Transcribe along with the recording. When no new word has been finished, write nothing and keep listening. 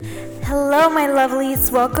Hello, my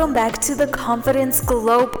lovelies. Welcome back to the Confidence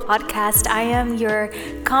Glow podcast. I am your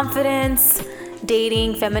confidence,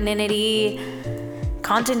 dating, femininity,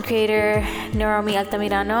 content creator, Naomi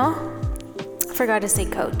Altamirano. Forgot to say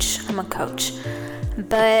coach. I'm a coach.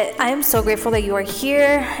 But I am so grateful that you are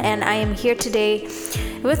here, and I am here today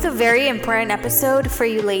with a very important episode for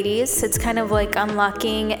you ladies. It's kind of like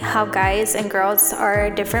unlocking how guys and girls are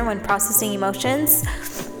different when processing emotions.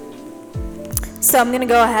 So I'm going to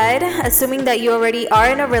go ahead, assuming that you already are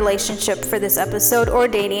in a relationship for this episode or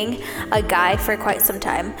dating a guy for quite some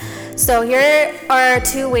time. So here are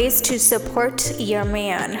 2 ways to support your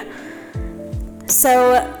man.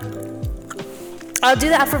 So I'll do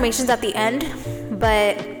the affirmations at the end,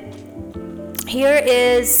 but here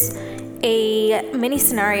is a mini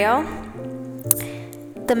scenario.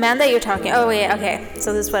 The man that you're talking,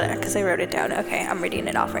 so this is what, because I wrote it down. Okay, I'm reading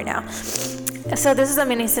it off right now. So this is a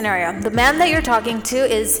mini scenario. The man that you're talking to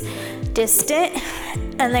is distant,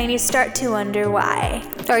 and then you start to wonder why.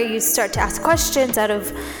 Or you start to ask questions out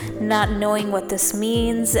of not knowing what this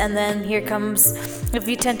means. And then here comes, if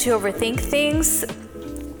you tend to overthink things,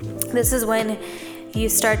 this is when you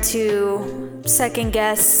start to second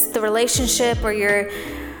guess the relationship, or you're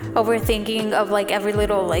overthinking of every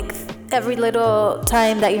little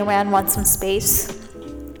time that your man wants some space.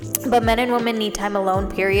 But men and women need time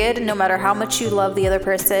alone, period. No matter how much you love the other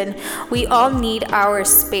person, we all need our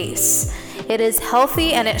space. It is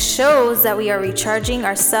healthy, and it shows that we are recharging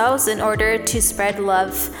ourselves in order to spread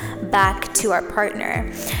love back to our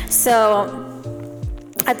partner. So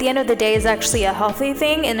at the end of the day, it's actually a healthy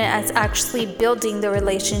thing, and it's actually building the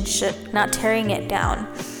relationship, not tearing it down.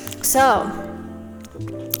 So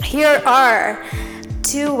here are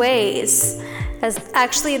 2 ways. As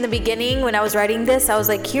actually in the beginning, when I was writing this, I was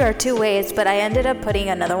like, here are 2 ways, but I ended up putting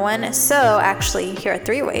another one. So actually, here are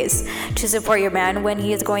 3 ways to support your man when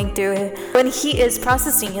he is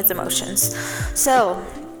processing his emotions. So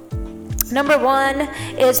number 1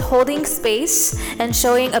 is holding space and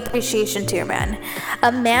showing appreciation to your man.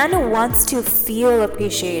 A man wants to feel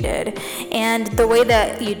appreciated, and the way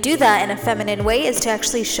that you do that in a feminine way is to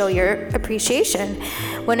actually show your appreciation.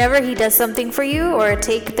 Whenever he does something for you, or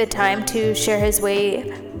take the time to share his way,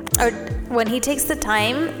 or when he takes the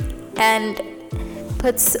time and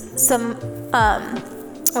puts some,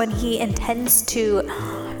 when he intends to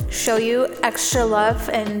show you extra love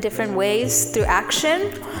in different ways through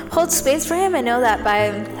action, hold space for him, and know that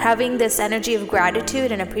by having this energy of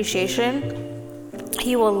gratitude and appreciation,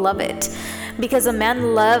 he will love it. Because a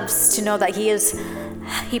man loves to know that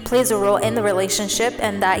he plays a role in the relationship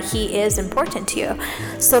and that he is important to you.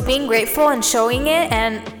 So being grateful and showing it,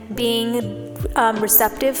 and being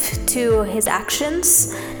receptive to his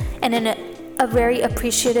actions, and in a very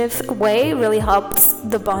appreciative way, really helps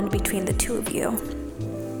the bond between the 2 of you.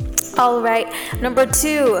 All right, number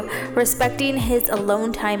 2, respecting his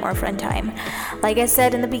alone time or friend time. Like I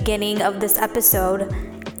said in the beginning of this episode,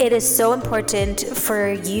 it is so important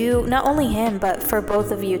for you, not only him, but for both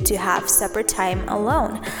of you to have separate time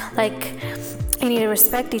alone. You need to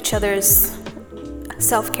respect each other's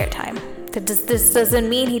self-care time. This doesn't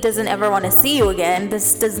mean he doesn't ever want to see you again.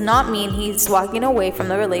 This does not mean he's walking away from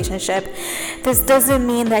the relationship. This doesn't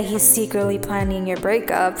mean that he's secretly planning your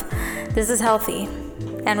breakup. This is healthy.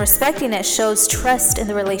 And respecting it shows trust in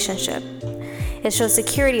the relationship. It shows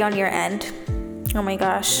security on your end. Oh my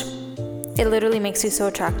gosh. It literally makes you so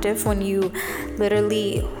attractive when you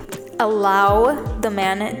literally allow the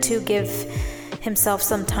man to give himself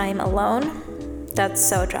some time alone. That's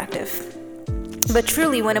so attractive. But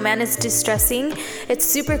truly, when a man is distressing, it's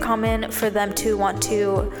super common for them to want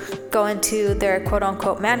to go into their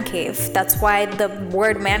quote-unquote man cave. That's why the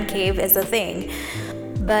word man cave is a thing.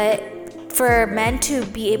 But for men to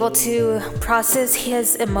be able to process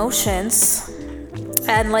his emotions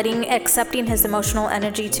and accepting his emotional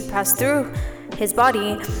energy to pass through his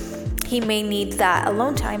body, he may need that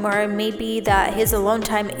alone time, or it may be that his alone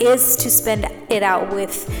time is to spend it out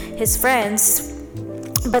with his friends.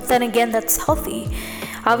 But then again, that's healthy.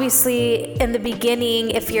 Obviously, in the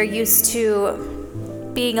beginning, if you're used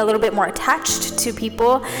to being a little bit more attached to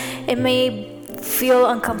people, it may feel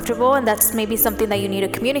uncomfortable, and that's maybe something that you need to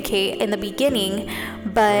communicate in the beginning.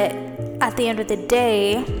 But at the end of the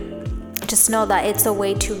day, just know that it's a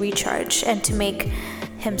way to recharge and to make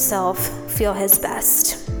himself feel his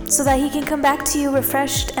best, so that he can come back to you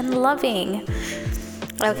refreshed and loving.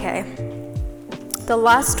 Okay, the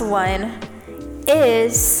last one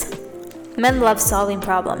is men love solving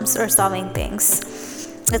problems or solving things.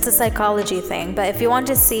 It's a psychology thing, but if you want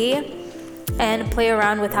to see and play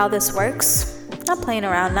around with how this works, not playing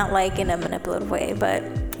around, not like in a manipulative way, but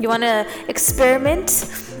you want to experiment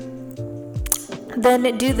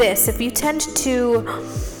then do this. If you tend to,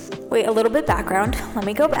 wait, a little bit background. Let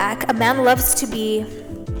me go back. A man loves to be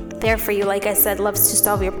there for you, like I said, loves to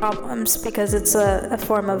solve your problems because it's a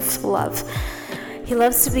form of love. He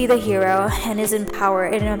loves to be the hero and is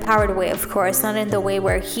empowered, in an empowered way, of course, not in the way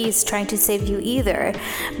where he's trying to save you either.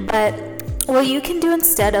 But what you can do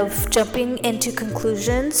instead of jumping into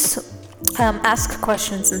conclusions, ask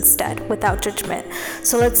questions instead without judgment.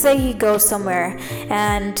 So let's say you go somewhere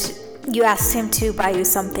and you asked him to buy you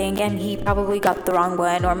something and he probably got the wrong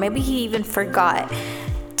one, or maybe he even forgot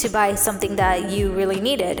to buy something that you really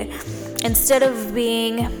needed. Instead of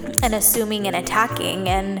being and assuming and attacking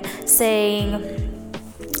and saying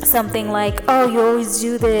something like, oh, you always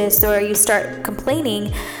do this, or you start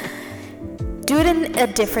complaining, do it in a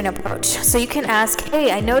different approach. So you can ask,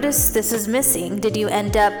 hey, I noticed this is missing. Did you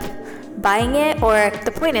end up buying it? Or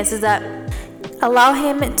the point is that allow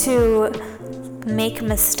him to make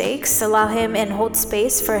mistakes, allow him and hold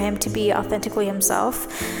space for him to be authentically himself.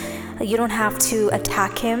 You don't have to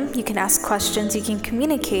attack him. You can ask questions. You can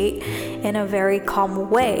communicate in a very calm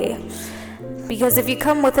way. Because if you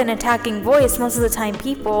come with an attacking voice, most of the time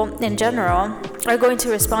people in general are going to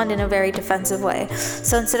respond in a very defensive way.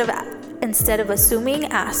 So instead of assuming,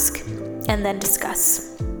 ask and then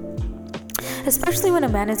discuss. Especially when a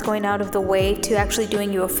man is going out of the way to actually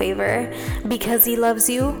doing you a favor because he loves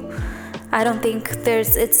you. I don't think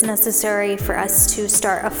it's necessary for us to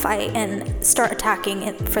start a fight and start attacking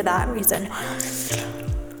it for that reason.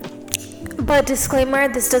 But disclaimer,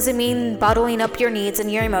 this doesn't mean bottling up your needs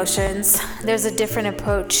and your emotions. There's a different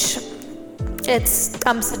approach.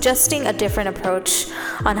 I'm suggesting a different approach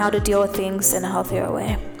on how to deal with things in a healthier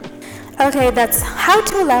way. Okay, that's how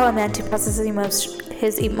to allow a man to process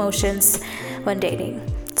his emotions when dating.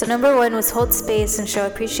 So number 1 was hold space and show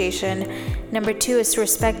appreciation. Number 2 is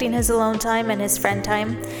respecting his alone time and his friend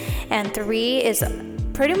time. And 3 is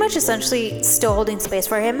pretty much essentially still holding space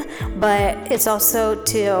for him, but it's also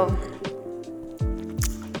to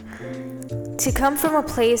come from a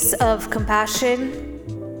place of compassion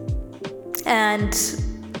and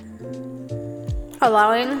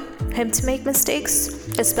allowing him to make mistakes,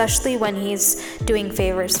 especially when he's doing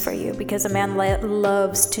favors for you, because a man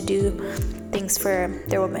loves to do things for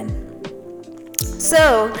their woman.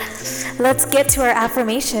 So let's get to our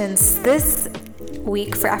affirmations. This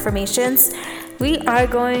week for affirmations, we are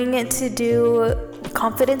going to do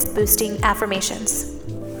confidence boosting affirmations.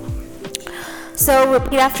 So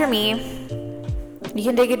repeat after me. You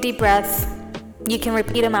can take a deep breath. You can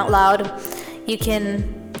repeat them out loud. You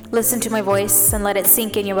can listen to my voice and let it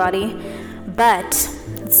sink in your body. But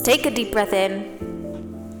let's take a deep breath in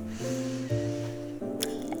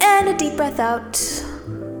and a deep breath out.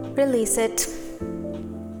 Release it.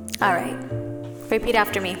 All right. Repeat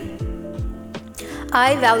after me.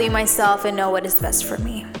 I value myself and know what is best for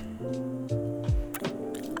me.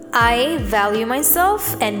 I value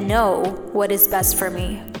myself and know what is best for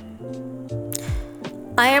me.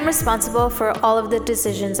 I am responsible for all of the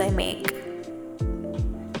decisions I make.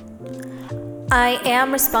 I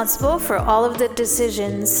am responsible for all of the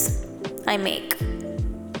decisions I make.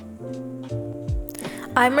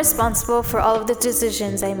 I'm responsible for all of the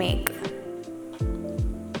decisions I make.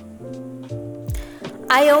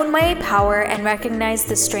 I own my power and recognize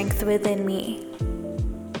the strength within me.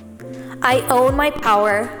 I own my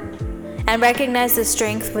power and recognize the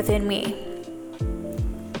strength within me.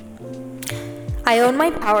 I own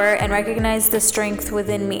my power and recognize the strength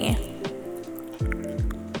within me.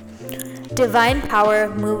 Divine power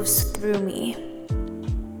moves through me.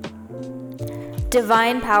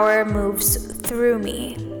 Divine power moves through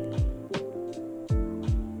me.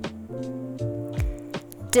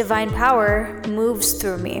 Divine power moves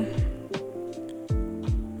through me.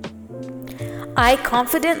 I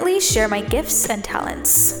confidently share my gifts and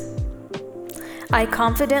talents. I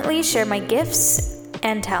confidently share my gifts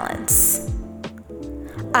and talents.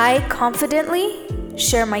 I confidently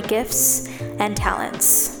share my gifts and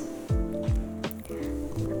talents.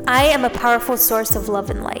 I am a powerful source of love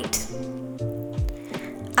and light.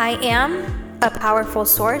 I am a powerful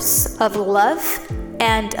source of love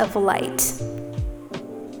and of light.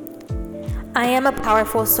 I am a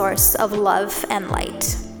powerful source of love and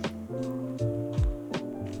light.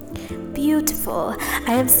 Beautiful.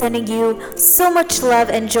 I am sending you so much love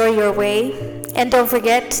and joy your way. And don't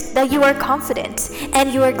forget that you are confident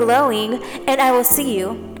and you are glowing, and I will see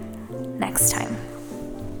you next time.